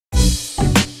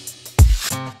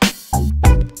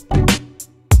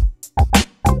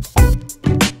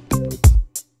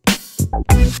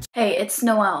Hey, it's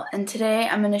Noelle, and today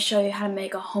I'm going to show you how to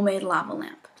make a homemade lava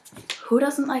lamp. Who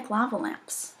doesn't like lava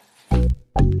lamps? Now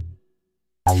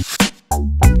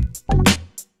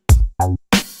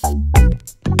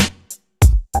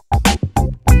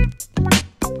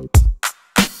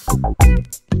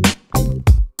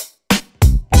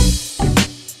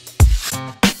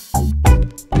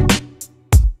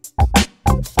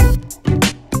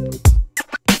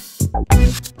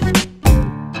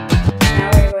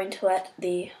we're going to let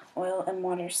the oil and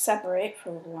water separate for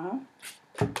a little while.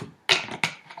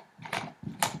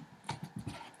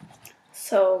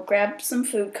 So grab some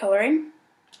food coloring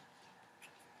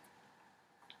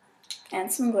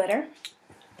and some glitter.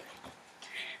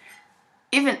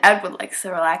 Even Edward likes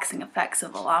the relaxing effects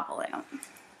of a lava lamp.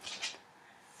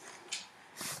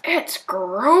 It's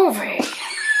groovy!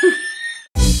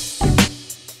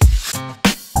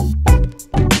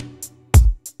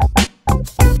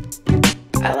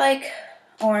 I like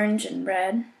orange and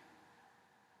red.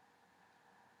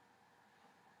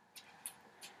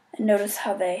 And notice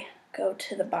how they go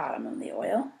to the bottom of the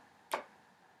oil.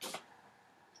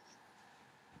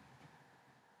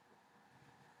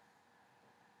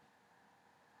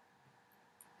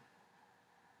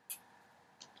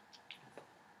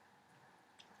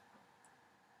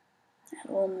 Add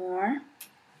a little more.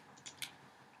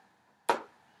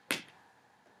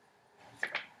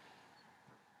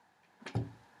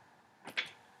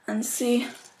 And see,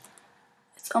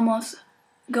 it's almost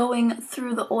going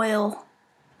through the oil.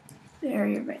 There,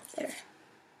 you're right there.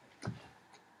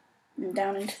 And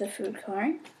down into the food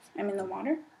coloring. The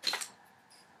water.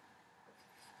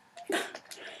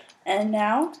 And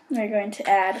now we're going to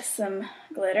add some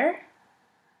glitter.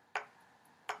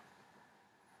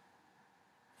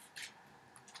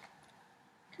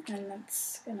 And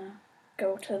that's gonna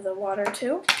go to the water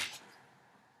too.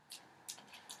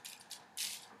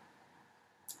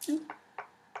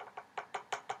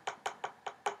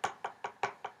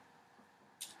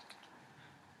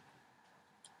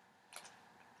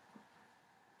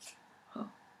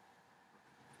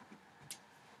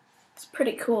 It's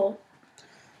pretty cool.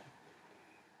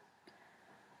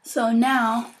 So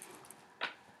now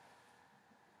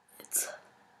it's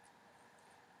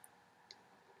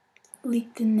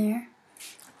leaked in there.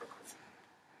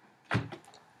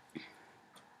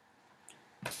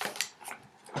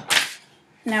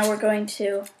 Now we're going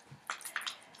to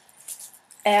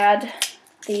add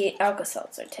the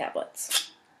Alka-Seltzer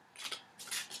tablets.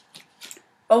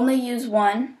 Only use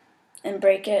one and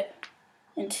break it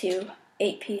into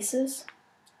 8 pieces.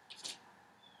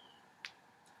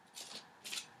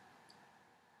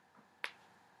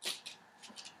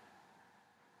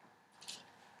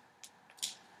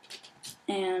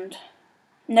 And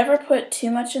never put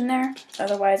too much in there,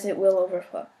 otherwise it will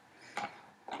overflow.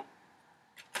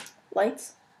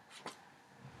 Lights.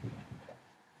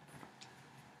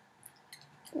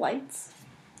 Lights.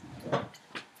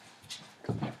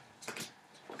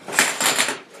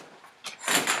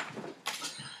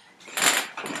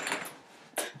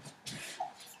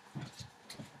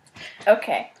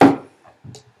 Okay.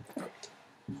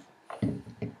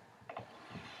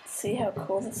 See how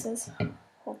cool this is?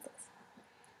 Hold this.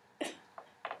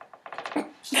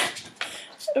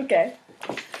 Okay.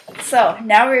 So,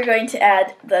 now we're going to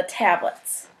add the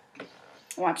tablets.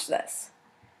 Watch this.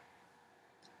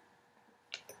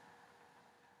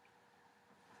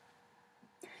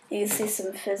 You can see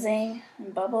some fizzing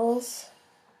and bubbles.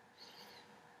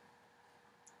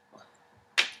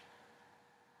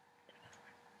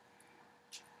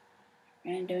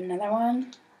 We're going to do another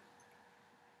one.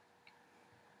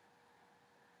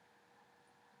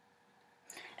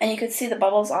 And you can see the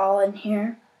bubbles all in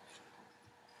here.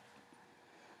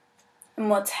 And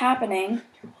what's happening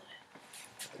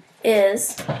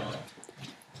is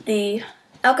the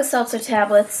Alka-Seltzer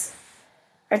tablets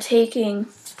are taking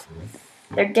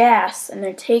their gas and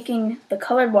they're taking the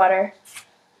colored water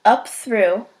up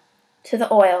through to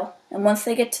the oil, and once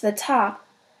they get to the top,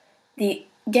 the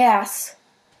gas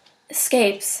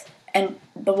escapes and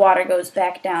the water goes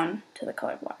back down to the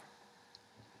colored water.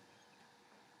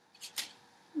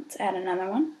 Let's add another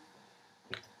one.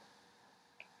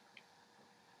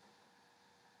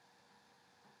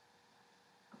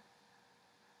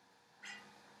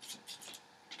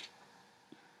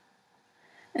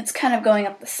 It's kind of going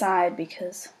up the side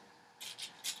because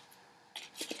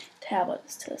the tablet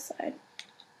is to the side.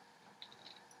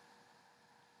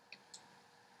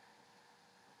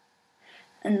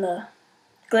 And the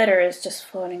glitter is just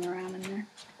floating around in there.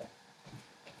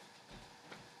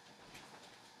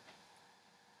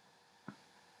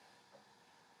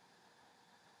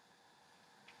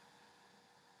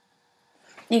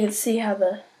 You can see how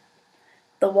the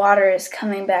the water is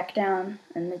coming back down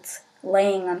and it's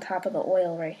laying on top of the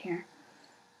oil right here.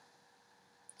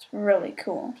 It's really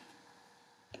cool.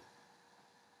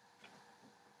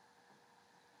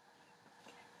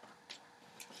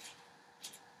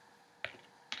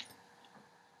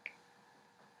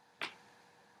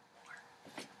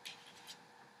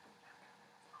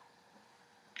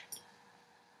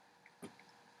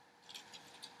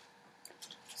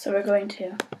 So we're going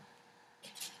to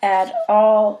add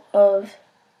all of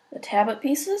the tablet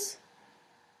pieces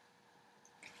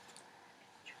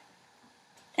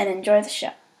and enjoy the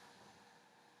show.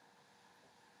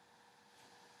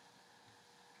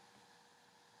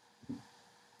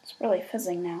 It's really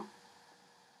fizzing now.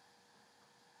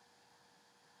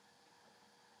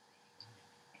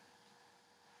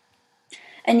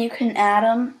 And you can add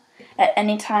them at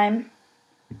any time,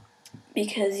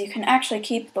 because you can actually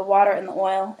keep the water and the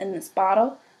oil in this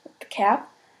bottle with the cap,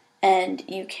 and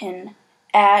you can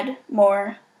add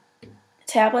more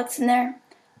tablets in there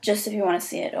just if you want to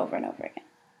see it over and over again.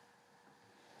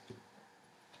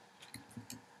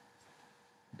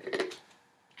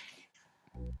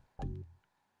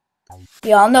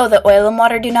 We all know that oil and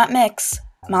water do not mix.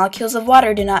 Molecules of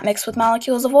water do not mix with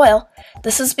molecules of oil.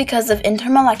 This is because of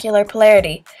intermolecular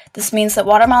polarity. This means that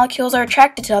water molecules are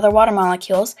attracted to other water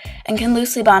molecules and can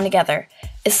loosely bond together.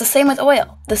 It's the same with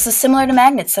oil. This is similar to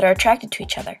magnets that are attracted to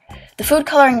each other. The food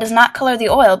coloring does not color the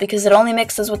oil because it only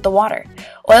mixes with the water.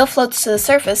 Oil floats to the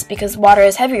surface because water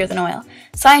is heavier than oil.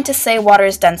 Scientists say water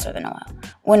is denser than oil.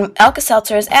 When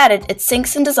Alka-Seltzer is added, it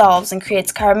sinks and dissolves and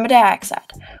creates carbon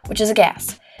dioxide, which is a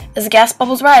gas. As the gas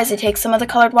bubbles rise, they take some of the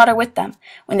colored water with them.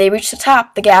 When they reach the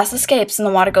top, the gas escapes and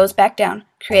the water goes back down,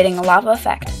 creating a lava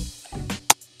effect.